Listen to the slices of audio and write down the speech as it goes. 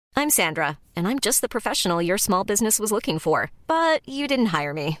I'm Sandra, and I'm just the professional your small business was looking for. But you didn't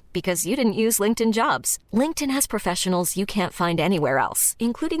hire me because you didn't use LinkedIn Jobs. LinkedIn has professionals you can't find anywhere else,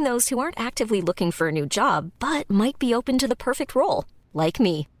 including those who aren't actively looking for a new job, but might be open to the perfect role, like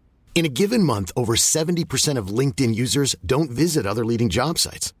me. In a given month, over 70% of LinkedIn users don't visit other leading job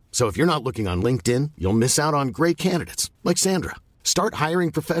sites. So if you're not looking on LinkedIn, you'll miss out on great candidates like Sandra. Start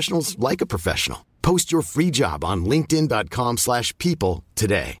hiring professionals like a professional. Post your free job on linkedin.com/people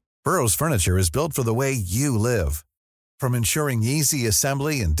today. Burrow's furniture is built for the way you live. From ensuring easy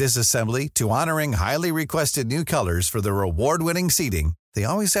assembly and disassembly to honoring highly requested new colors for their award-winning seating, they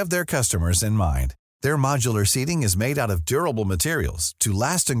always have their customers in mind. Their modular seating is made out of durable materials to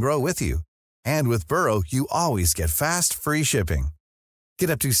last and grow with you. And with Burrow, you always get fast, free shipping.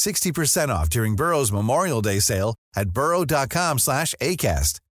 Get up to 60% off during Burrow's Memorial Day sale at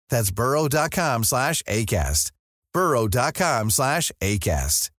burrow.com/ACAST. That's burrow.com/ACAST.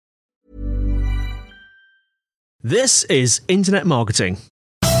 burrow.com/ACAST. This is Internet Marketing.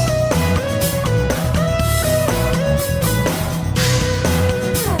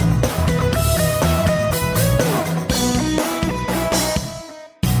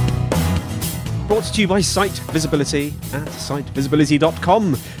 Brought to you by Site Visibility at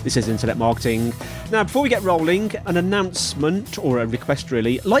sitevisibility.com. This is Internet Marketing. Now, before we get rolling, an announcement, or a request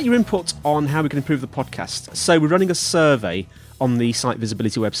really, I'd like your input on how we can improve the podcast. So we're running a survey on the Site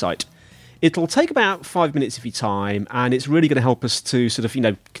Visibility website. It'll take about 5 minutes of your time, and it's really going to help us to sort of,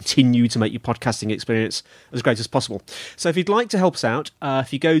 continue to make your podcasting experience as great as possible. So if you'd like to help us out,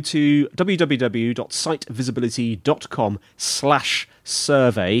 if you go to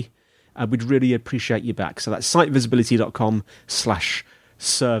www.sitevisibility.com/survey, we'd really appreciate you back. So that's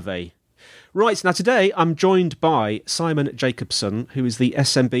sitevisibility.com/survey. Right, now today I'm joined by Simon Jacobson, who is the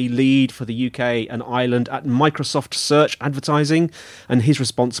SMB lead for the UK and Ireland at Microsoft Search Advertising, and he's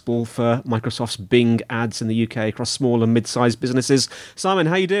responsible for Microsoft's Bing ads in the UK across small and mid-sized businesses. Simon,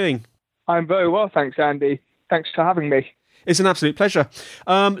 how are you doing? I'm very well, thanks, Andy. Thanks for having me. It's an absolute pleasure.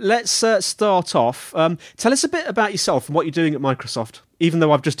 Let's start off. Tell us a bit about yourself and what you're doing at Microsoft, even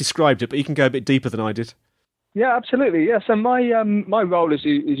though I've just described it, but you can go a bit deeper than I did. Yeah, absolutely. Yeah, so my role, as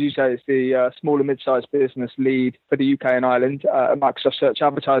you say, is the small and mid-sized business lead for the UK and Ireland at Microsoft Search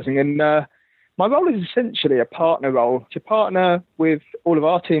Advertising. And my role is essentially a partner role, to partner with all of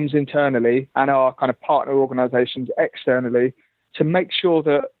our teams internally and our kind of partner organisations externally to make sure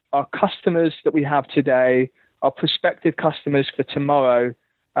that our customers that we have today, our prospective customers for tomorrow,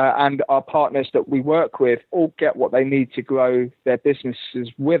 and our partners that we work with all get what they need to grow their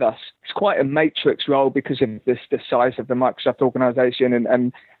businesses with us. It's quite a matrix role because of the size of the Microsoft organization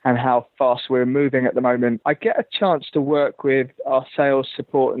and how fast we're moving at the moment. I get a chance to work with our sales,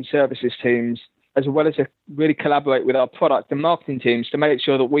 support and services teams, as well as really collaborate with our product and marketing teams to make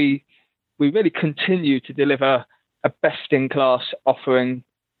sure that we really continue to deliver a best-in-class offering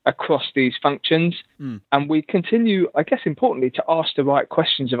across these functions. And we continue, I guess importantly, to ask the right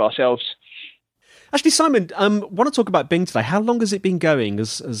questions of ourselves. Actually, Simon, I want to talk about Bing today. How long has it been going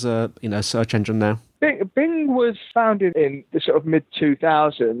as a search engine now? Bing was founded in the sort of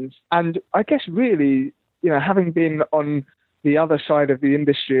mid-2000s, and I guess really, having been on the other side of the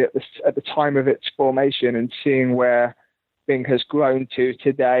industry at the time of its formation and seeing where Bing has grown to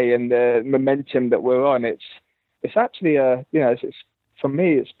today and the momentum that we're on, it's actually for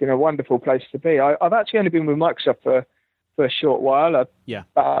me, it's been a wonderful place to be. I've actually only been with Microsoft for a short while,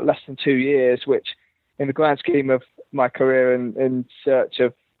 about less than 2 years, which in the grand scheme of my career in search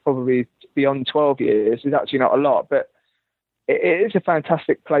of probably beyond 12 years is actually not a lot, but it is a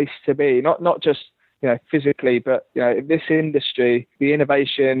fantastic place to be, not just physically, but in this industry, the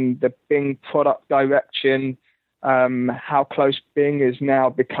innovation, the Bing product direction, how close Bing has now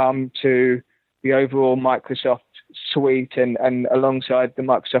become to the overall Microsoft suite and alongside the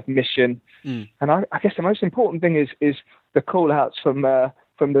Microsoft mission. And I guess the most important thing is the call outs from the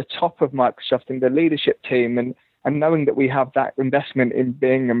top of Microsoft and the leadership team and knowing that we have that investment in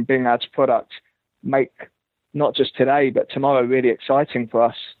Bing and Bing ads products make not just today but tomorrow really exciting for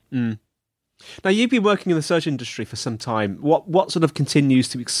us. Now, you've been working in the search industry for some time. What sort of continues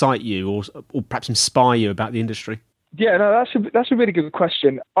to excite you or perhaps inspire you about the industry? Yeah, no, that's a really good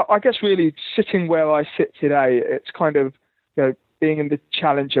question. I guess really sitting where I sit today, it's kind of being in the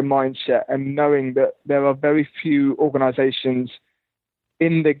challenger mindset and knowing that there are very few organizations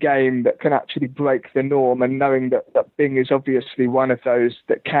in the game that can actually break the norm, and knowing that Bing is obviously one of those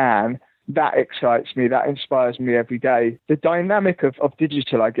that can. That excites me, that inspires me every day. The dynamic of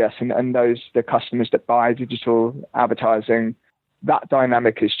digital, I guess, and the customers that buy digital advertising, that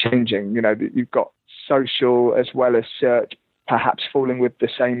dynamic is changing. You've got social as well as search perhaps falling with the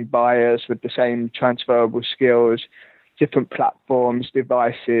same buyers, with the same transferable skills, different platforms,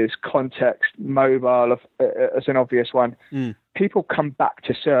 devices, context, mobile as an obvious one. People come back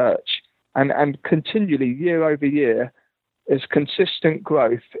to search, and continually, year over year, there's consistent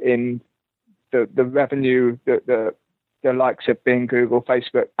growth in the revenue, the likes of Bing, Google,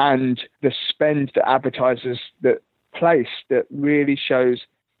 Facebook, and the spend that advertisers that place that really shows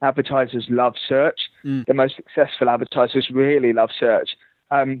advertisers love search. The most successful advertisers really love search.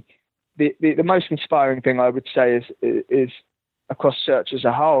 The most inspiring thing I would say is across search as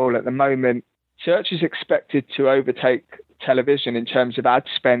a whole at the moment, search is expected to overtake television in terms of ad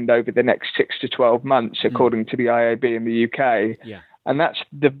spend over the next 6 to 12 months, according to the IAB in the UK. Yeah. And that's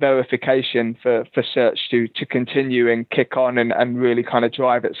the verification for search to continue and kick on and really kind of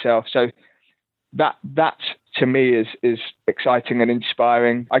drive itself. So that to me is exciting and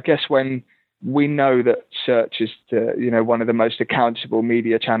inspiring. I guess when we know that search is one of the most accountable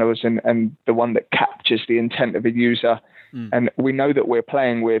media channels and the one that captures the intent of a user. And we know that we're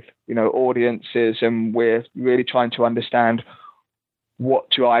playing with, audiences, and we're really trying to understand what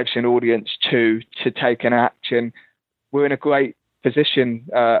drives an audience to take an action. We're in a great position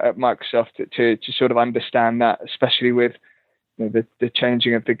at Microsoft to sort of understand that, especially with the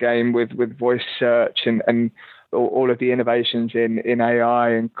changing of the game with voice search and all of the innovations in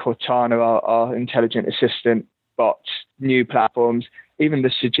AI and Cortana, our intelligent assistant bots, new platforms, even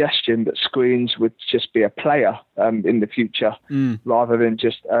the suggestion that screens would just be a player in the future rather than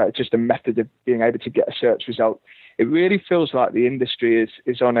just a method of being able to get a search result. It really feels like the industry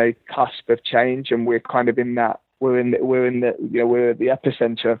is on a cusp of change, and we're kind of in that. We're at the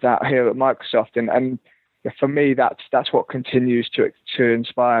epicenter of that here at Microsoft, and for me, that's what continues to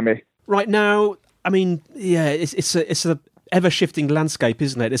inspire me. Right now, I mean, it's a ever-shifting landscape,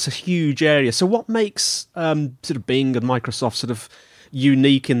 isn't it? It's a huge area. So what makes sort of Bing and Microsoft sort of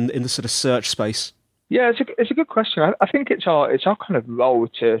unique in the sort of search space? Yeah, it's a good question. I think it's our kind of role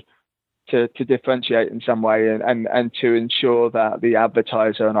to differentiate in some way and to ensure that the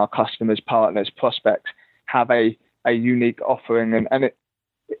advertiser and our customers, partners, prospects have a unique offering. And it,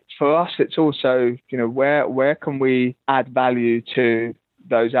 for us, it's also, where can we add value to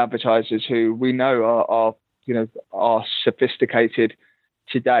those advertisers who we know are sophisticated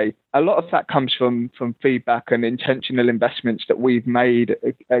today. A lot of that comes from feedback and intentional investments that we've made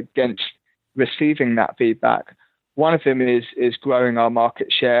against receiving that feedback. One of them is growing our market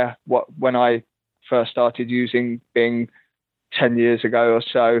share. When I first started using Bing 10 years ago or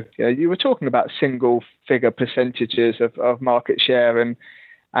so, you were talking about single figure percentages of market share,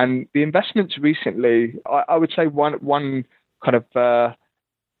 and the investments recently, I would say one kind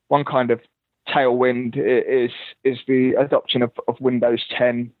of tailwind is the adoption of Windows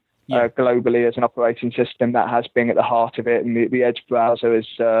 10 globally as an operating system that has Bing at the heart of it, and the Edge browser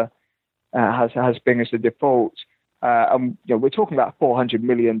has Bing as the default. And we're talking about 400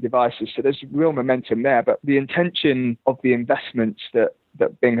 million devices, so there's real momentum there. But the intention of the investments that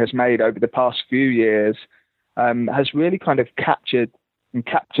Bing has made over the past few years has really kind of captured and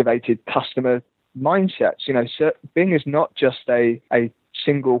captivated customer mindsets. So Bing is not just a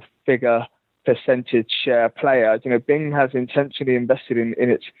single figure percentage share player. Bing has intentionally invested in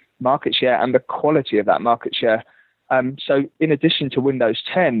its market share and the quality of that market share. So in addition to Windows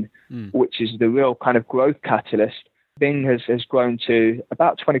 10, which is the real kind of growth catalyst, Bing has grown to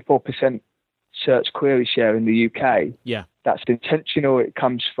about 24% search query share in the UK. Yeah, that's intentional. It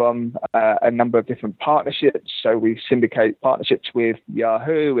comes from a number of different partnerships. So we syndicate partnerships with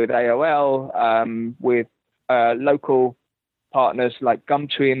Yahoo, with AOL, with local partners like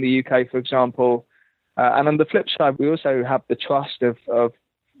Gumtree in the UK, for example. And on the flip side, we also have the trust of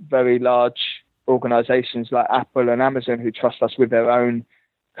very large organizations like Apple and Amazon who trust us with their own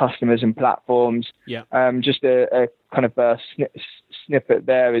customers and platforms. Yeah. Just a kind of a snippet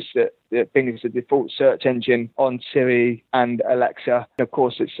there is that Bing is the default search engine on Siri and Alexa. And of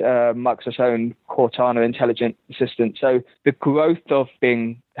course, it's Microsoft's own Cortana intelligent assistant. So the growth of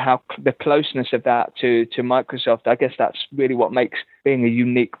Bing, the closeness of that to Microsoft, I guess that's really what makes Bing a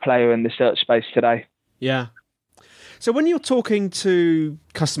unique player in the search space today. Yeah. So when you're talking to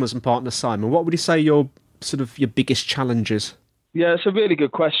customers and partners, Simon, what would you say your biggest challenges? Yeah, it's a really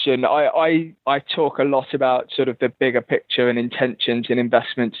good question. I talk a lot about sort of the bigger picture and intentions and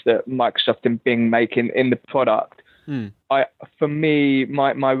investments that Microsoft and Bing make in the product. For me,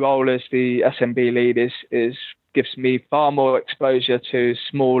 my role as the SMB lead gives me far more exposure to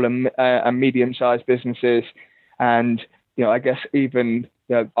small and medium-sized businesses, and I guess even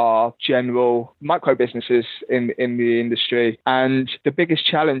our general micro businesses in the industry. And the biggest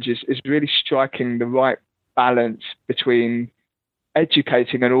challenge is really striking the right balance between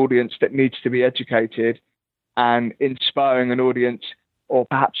educating an audience that needs to be educated and inspiring an audience, or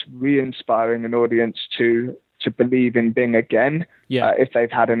perhaps re-inspiring an audience to believe in Bing again, if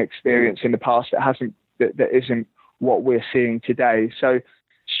they've had an experience in the past that isn't what we're seeing today. So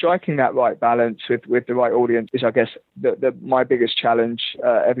striking that right balance with the right audience is, I guess, my biggest challenge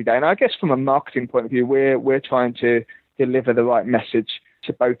every day. And I guess from a marketing point of view, we're trying to deliver the right message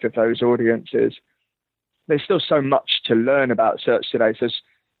to both of those audiences. There's still so much to learn about search today. So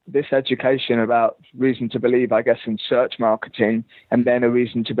this education about reason to believe, I guess, in search marketing, and then a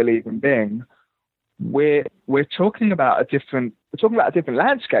reason to believe in Bing, we're talking about a different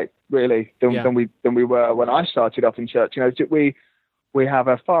landscape really than we were when I started off in search. You know, we have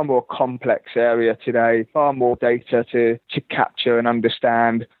a far more complex area today, far more data to capture and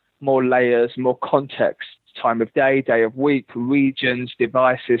understand, more layers, more context, time of day, day of week, regions,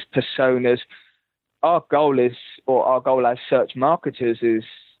 devices, personas. Our goal as search marketers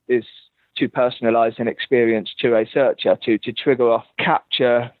is to personalize an experience to a searcher, to trigger off,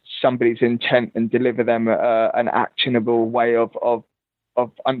 capture somebody's intent and deliver them an actionable way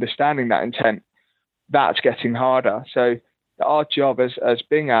of understanding that intent. That's getting harder. So our job as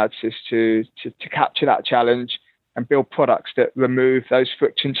Bing Ads is to capture that challenge and build products that remove those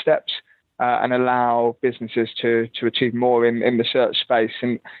friction steps and allow businesses to achieve more in the search space.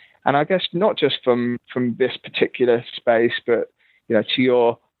 And I guess not just from this particular space, but, you know, to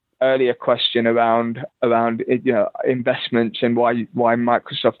your earlier question around investments and why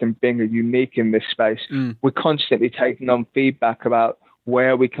Microsoft and Bing are unique in this space. We're constantly taking on feedback about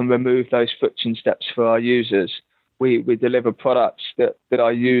where we can remove those friction steps for our users. We deliver products that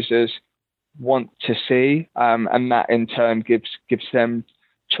our users want to see, and that in turn gives them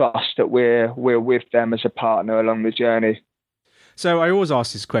trust that we're with them as a partner along the journey. So I always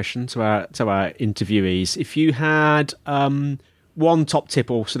ask this question to our interviewees. If you had one top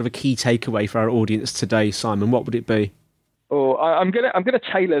tip or sort of a key takeaway for our audience today, Simon, what would it be? Oh, I'm gonna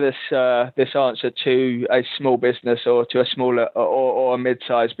tailor this answer to a small business or to a smaller or a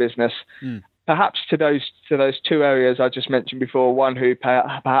mid-sized business. Perhaps to those two areas I just mentioned before. One who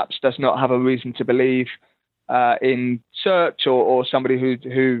perhaps does not have a reason to believe in search, or somebody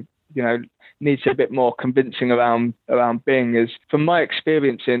who you know needs a bit more convincing around Bing. Is from my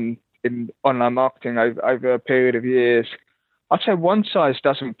experience in online marketing over a period of years, I'd say one size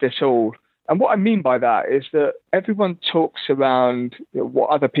doesn't fit all. And what I mean by that is that everyone talks around what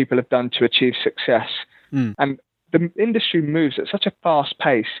other people have done to achieve success. And the industry moves at such a fast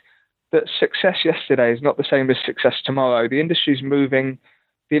pace that success yesterday is not the same as success tomorrow. The industry's moving,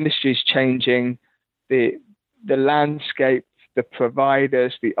 the industry's changing, the landscape, the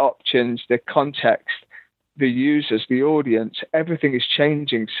providers, the options, the context, the users, the audience, everything is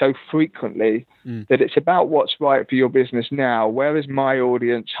changing so frequently that it's about what's right for your business now. Where is my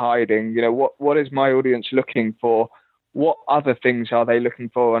audience hiding? You know, what is my audience looking for? What other things are they looking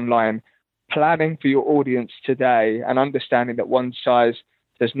for online? Planning for your audience today and understanding that one size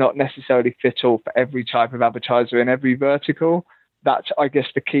does not necessarily fit all for every type of advertiser in every vertical. That's, I guess,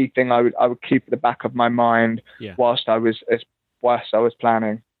 the key thing I would keep at the back of my mind whilst I was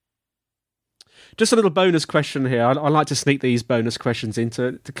planning. Just a little bonus question here. I like to sneak these bonus questions in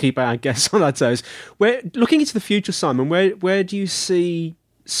to keep our guests on our toes. Looking into the future, Simon, where do you see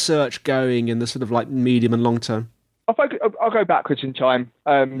search going in the sort of like medium and long term? I'll go backwards in time.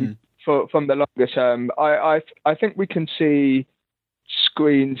 From the longer term, I think we can see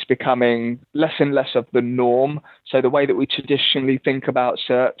screens becoming less and less of the norm. So the way that we traditionally think about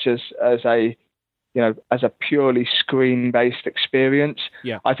search as a purely screen-based experience,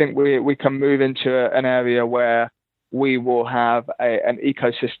 I think we can move into an area where we will have an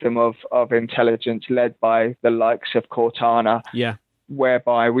ecosystem of intelligence led by the likes of Cortana,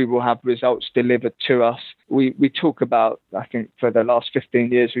 whereby we will have results delivered to us. We talk about, I think for the last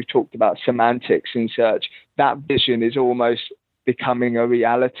 15 years, we've talked about semantics in search. That vision is almost becoming a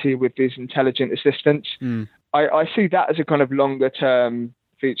reality with these intelligent assistants. I see that as a kind of longer-term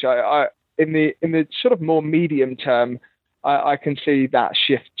feature. In the sort of more medium term, I can see that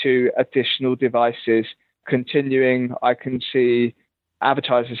shift to additional devices continuing. I can see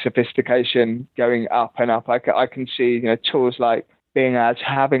advertiser sophistication going up and up. I can see tools like Bing Ads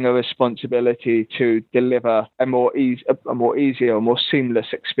having a responsibility to deliver a more easier, more seamless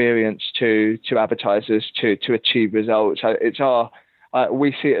experience to advertisers to achieve results.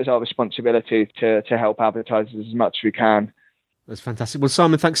 We see it as our responsibility to help advertisers as much as we can. That's fantastic. Well,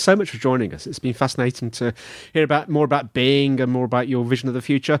 Simon, thanks so much for joining us. It's been fascinating to hear more about Bing and more about your vision of the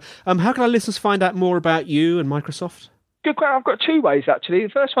future. How can our listeners find out more about you and Microsoft? Good question. I've got two ways, actually. The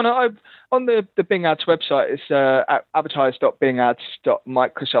first one, on the Bing Ads website, is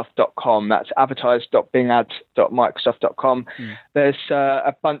advertise.bingads.microsoft.com. That's advertise.bingads.microsoft.com. There's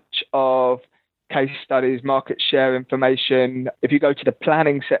a bunch of case studies, market share information. If you go to the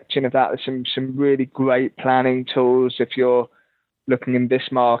planning section of that, there's some really great planning tools. If you're looking in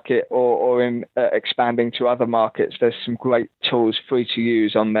this market or in expanding to other markets, there's some great tools free to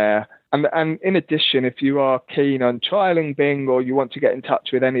use on there. And in addition, if you are keen on trialing Bing, or you want to get in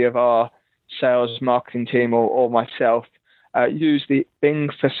touch with any of our sales marketing team or myself, use the Bing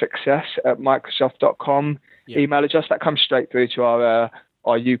for Success at Microsoft.com email address. That comes straight through to our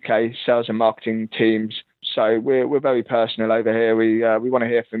UK sales and marketing teams. So we're very personal over here. We want to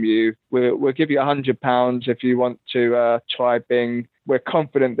hear from you. We'll give you £100 if you want to try Bing. We're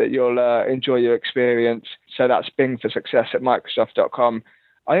confident that you'll enjoy your experience. So that's Bing for Success at Microsoft.com.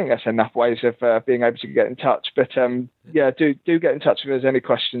 I think that's enough ways of being able to get in touch. But do get in touch if there's any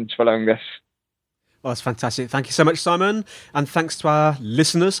questions following this. Well, that's fantastic. Thank you so much, Simon. And thanks to our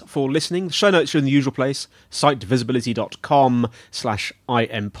listeners for listening. The show notes are in the usual place,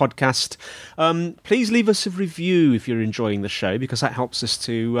 sitevisibility.com/IM podcast. Please leave us a review if you're enjoying the show, because that helps us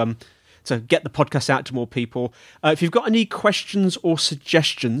to get the podcast out to more people. If you've got any questions or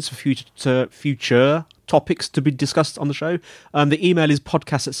suggestions for future topics to be discussed on the show, the email is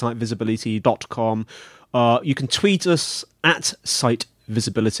podcast@sitevisibility.com. You can tweet us at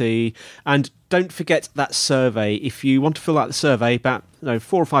sitevisibility, and don't forget that survey. If you want to fill out the survey, about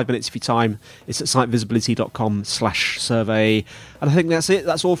 4 or 5 minutes of your time, it's at sitevisibility.com/survey. And I think that's it.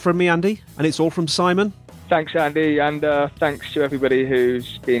 That's all from me, Andy, and it's all from Simon. Thanks, Andy, and thanks to everybody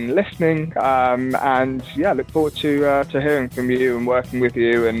who's been listening. Look forward to hearing from you and working with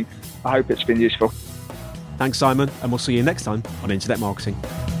you, and I hope it's been useful. Thanks, Simon, and we'll see you next time on Internet Marketing.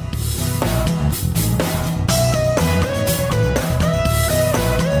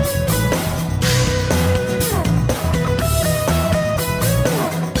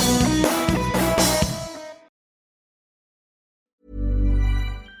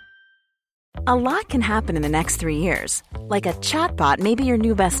 A lot can happen in the next 3 years. Like a chatbot may be your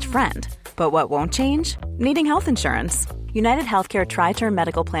new best friend. But what won't change? Needing health insurance. United Healthcare Tri-Term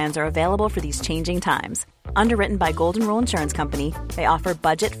Medical Plans are available for these changing times. Underwritten by Golden Rule Insurance Company, they offer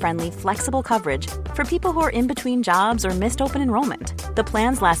budget-friendly, flexible coverage for people who are in between jobs or missed open enrollment. The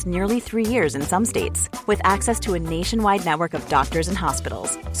plans last nearly 3 years in some states, with access to a nationwide network of doctors and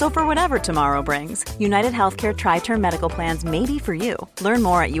hospitals. So for whatever tomorrow brings, United Healthcare Tri-Term Medical Plans may be for you. Learn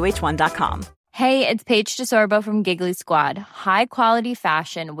more at uh1.com. Hey, it's Paige DeSorbo from Giggly Squad. High quality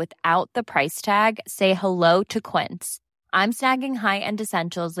fashion without the price tag. Say hello to Quince. I'm snagging high-end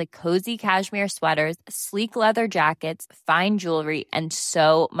essentials like cozy cashmere sweaters, sleek leather jackets, fine jewelry, and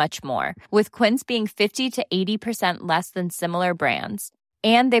so much more. With Quince being 50 to 80% less than similar brands.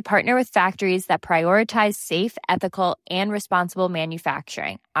 And they partner with factories that prioritize safe, ethical, and responsible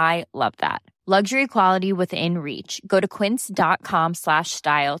manufacturing. I love that. Luxury quality within reach. Go to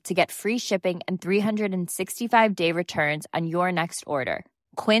quince.com/style to get free shipping and 365-day returns on your next order.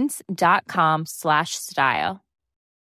 Quince.com/style.